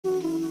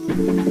मेरा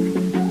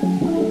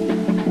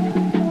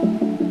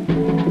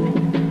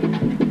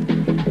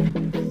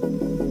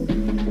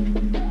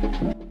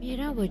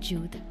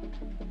वजूद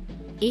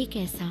एक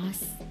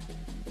एहसास,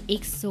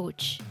 एक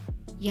सोच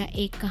या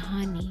एक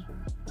कहानी.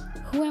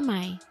 Who am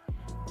I?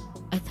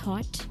 A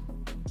thought,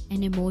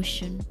 an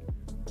emotion,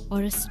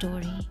 or a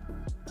story?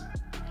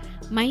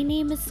 My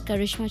name is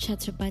Karishma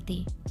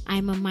Chhatrapati. I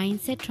am a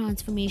mindset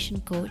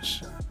transformation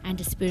coach and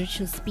a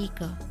spiritual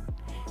speaker,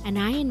 and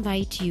I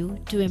invite you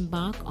to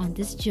embark on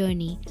this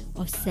journey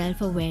of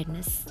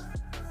self-awareness.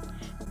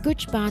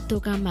 कुछ बातों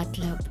का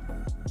मतलब,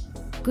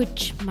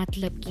 कुछ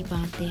मतलब की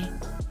बातें.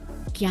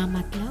 क्या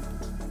मतलब?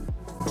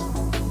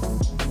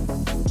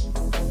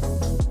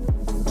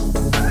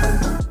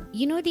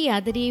 You know, the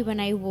other day when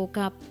I woke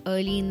up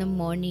early in the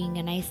morning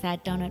and I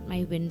sat down at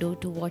my window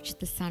to watch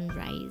the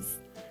sunrise,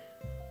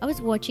 I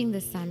was watching the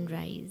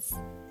sunrise.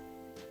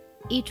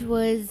 It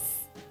was,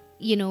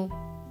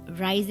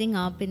 rising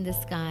up in the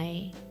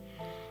sky.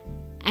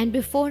 And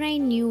before I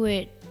knew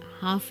it,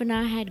 half an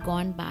hour had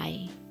gone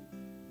by.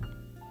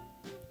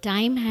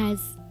 Time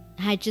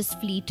had just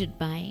fleeted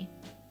by.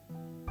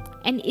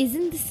 And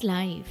isn't this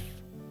life?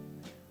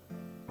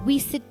 We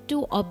sit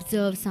to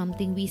observe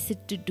something, we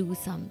sit to do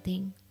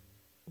something.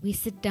 We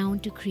sit down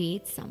to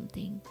create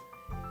something.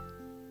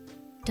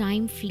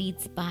 Time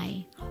fleets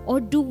by. Or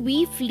do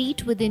we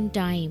fleet within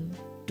time,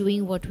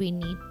 doing what we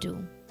need to?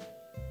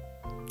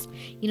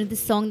 The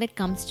song that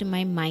comes to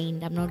my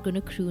mind, I'm not going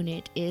to croon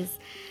it, is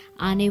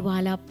Aane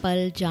wala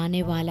pal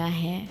jaane wala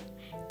hai.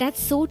 That's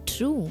so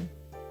true.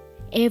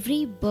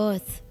 Every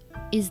birth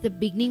is the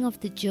beginning of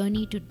the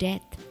journey to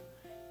death.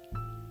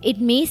 It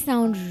may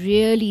sound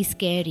really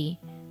scary,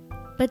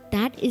 but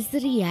that is the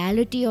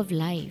reality of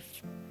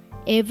life.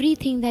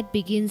 Everything that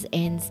begins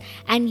ends,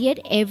 and yet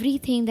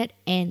everything that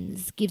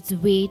ends gives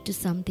way to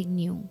something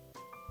new.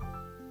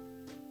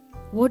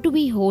 What do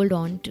we hold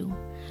on to?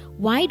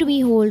 Why do we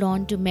hold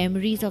on to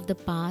memories of the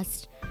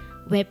past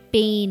where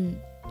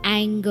pain,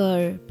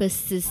 anger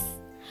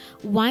persists?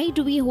 Why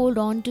do we hold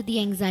on to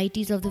the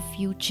anxieties of the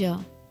future,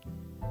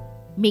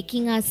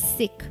 making us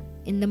sick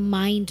in the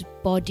mind,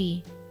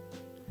 body?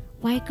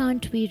 Why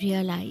can't we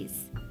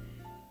realize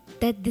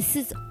that this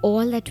is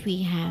all that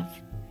we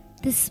have,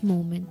 this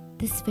moment,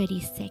 this very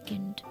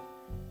second?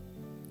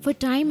 For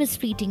time is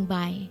fleeting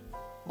by,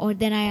 or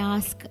then I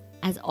ask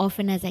as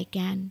often as I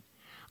can,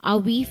 are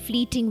we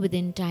fleeting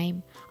within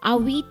time? Are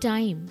we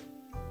time?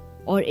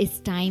 Or is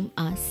time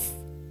us?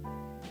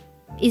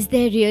 Is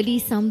there really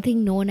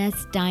something known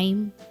as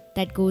time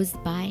that goes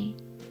by?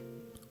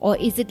 Or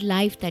is it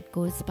life that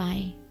goes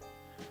by?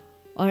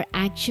 Or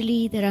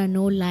actually there are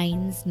no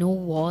lines, no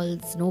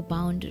walls, no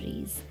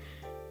boundaries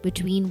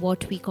between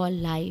what we call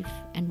life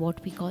and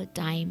what we call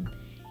time.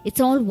 It's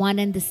all one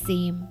and the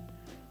same,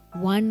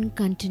 one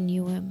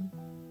continuum.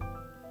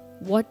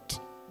 What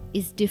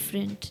is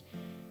different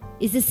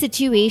is the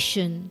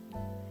situation,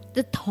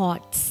 the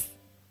thoughts,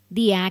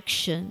 the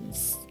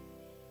actions,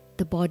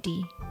 the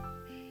body.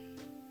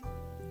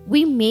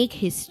 We make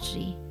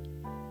history,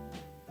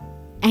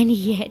 and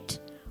yet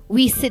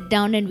we sit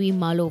down and we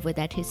mull over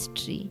that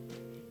history.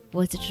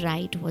 Was it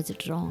right? Was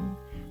it wrong?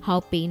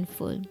 How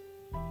painful.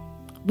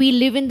 We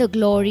live in the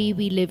glory,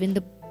 we live in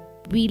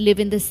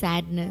the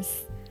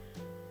sadness,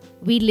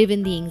 we live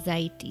in the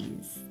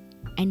anxieties,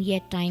 and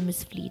yet time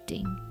is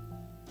fleeting.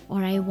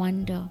 Or I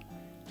wonder,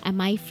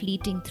 am I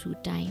fleeting through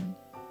time?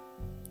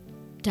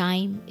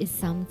 Time is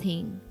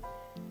something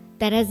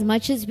that as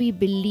much as we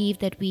believe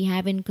that we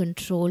have in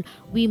control,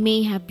 we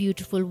may have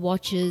beautiful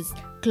watches,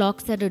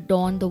 clocks that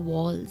adorn the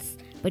walls,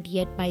 but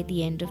yet by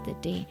the end of the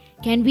day,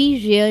 can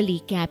we really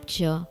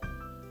capture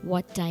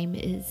what time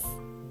is?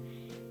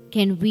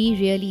 Can we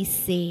really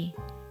say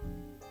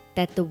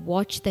that the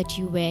watch that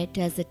you wear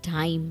tells the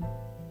time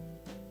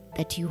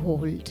that you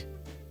hold?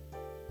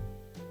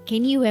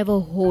 Can you ever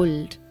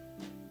hold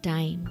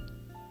time?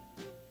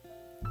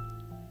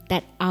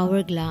 That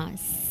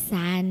hourglass,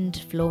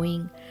 sand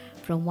flowing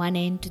from one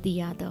end to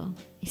the other,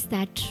 is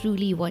that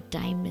truly what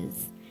time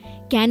is?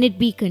 Can it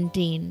be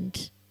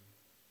contained?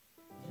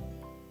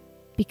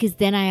 Because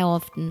then I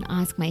often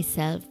ask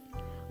myself,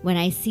 when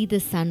I see the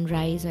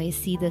sunrise or I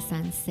see the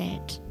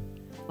sunset,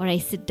 or I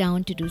sit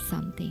down to do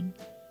something,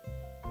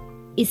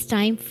 is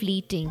time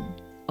fleeting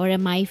or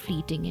am I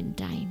fleeting in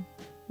time?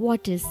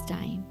 What is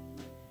time?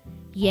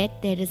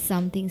 Yet there is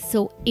something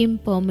so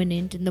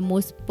impermanent in the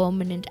most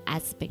permanent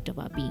aspect of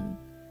our being.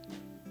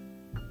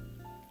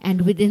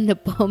 And within the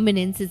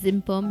permanence is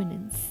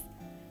impermanence.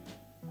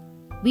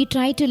 We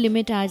try to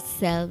limit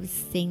ourselves,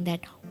 saying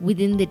that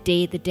within the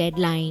day, the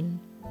deadline,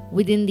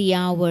 within the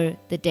hour,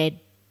 the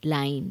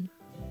deadline.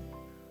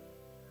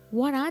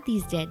 What are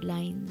these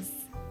deadlines?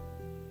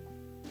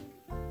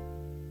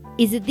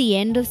 Is it the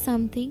end of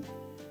something,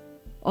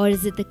 or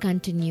is it the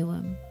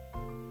continuum?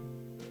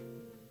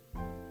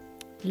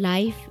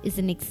 Life is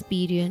an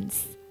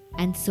experience,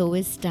 and so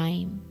is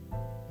time.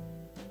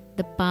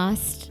 The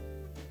past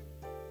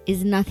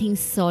is nothing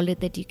solid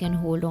that you can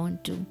hold on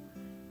to,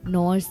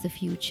 nor is the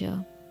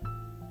future.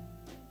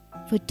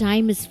 for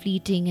time is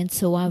fleeting and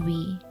so are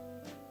we.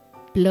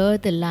 Blur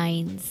the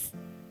lines,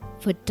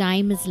 for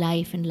time is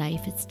life and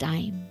life is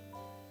time.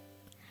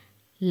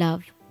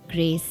 Love,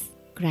 grace,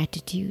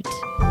 gratitude.